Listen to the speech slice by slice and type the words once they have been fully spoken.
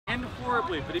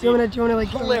horribly, but do you wanna like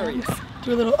hilarious.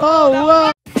 Do a little, oh,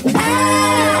 whoa.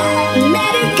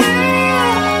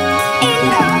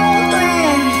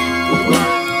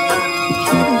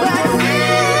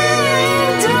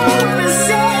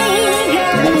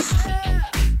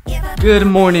 Good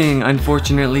morning.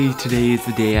 Unfortunately, today is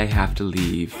the day I have to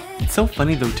leave. It's so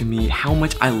funny though to me how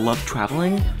much I love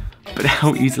traveling, but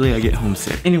how easily I get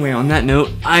homesick. Anyway, on that note,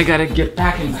 I gotta get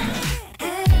back in bed.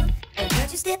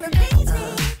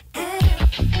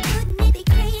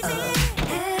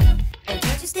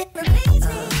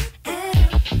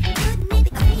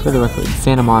 For the record,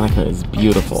 Santa Monica is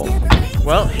beautiful.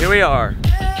 Well, here we are.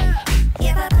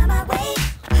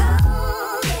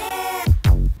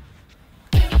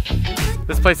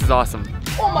 This place is awesome.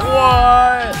 Oh my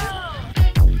God.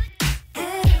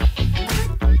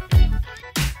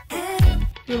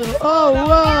 What? Oh,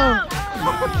 whoa.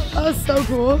 That was so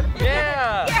cool.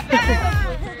 Yeah.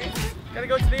 Gotta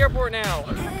go to the airport now.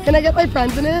 Can I get my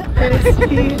friends in it?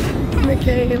 Christy,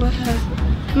 Michaela,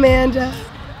 Amanda,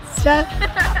 Steph.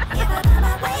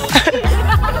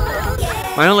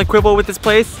 My only quibble with this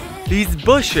place, these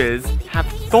bushes have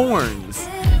thorns.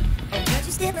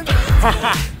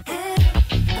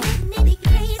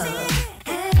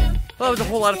 Well, that was a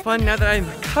whole lot of fun now that I'm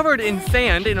covered in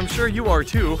sand, and I'm sure you are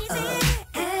too.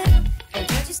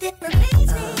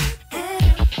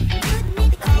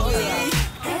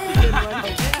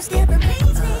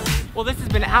 Well, this has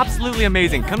been absolutely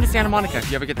amazing. Come to Santa Monica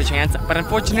if you ever get the chance, but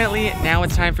unfortunately, now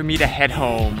it's time for me to head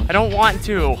home. I don't want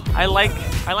to. I like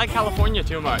California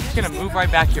too much. I'm just gonna move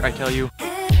right back here, I tell you.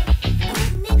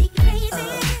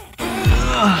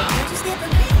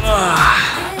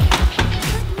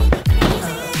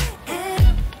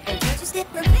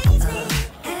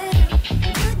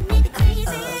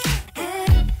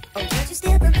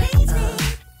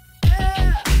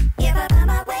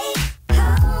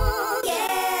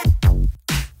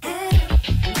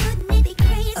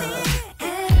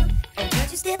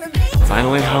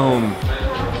 Finally home.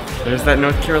 There's that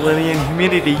North Carolinian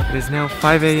humidity. It is now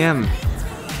 5 a.m.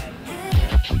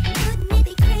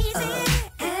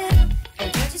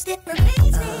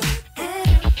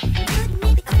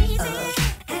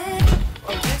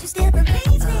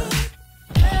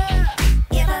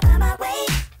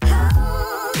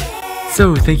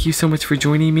 So, thank you so much for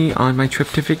joining me on my trip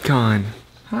to VidCon.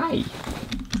 Hi.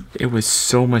 It was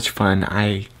so much fun.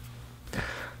 I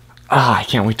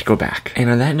can't wait to go back. And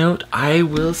on that note, I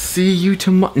will see you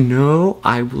tomorrow. No,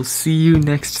 I will see you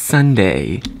next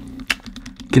Sunday.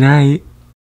 Good night.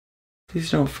 Please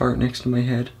don't fart next to my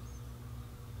head.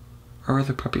 Our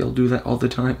other puppy will do that all the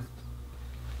time.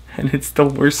 And it's the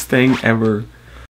worst thing ever.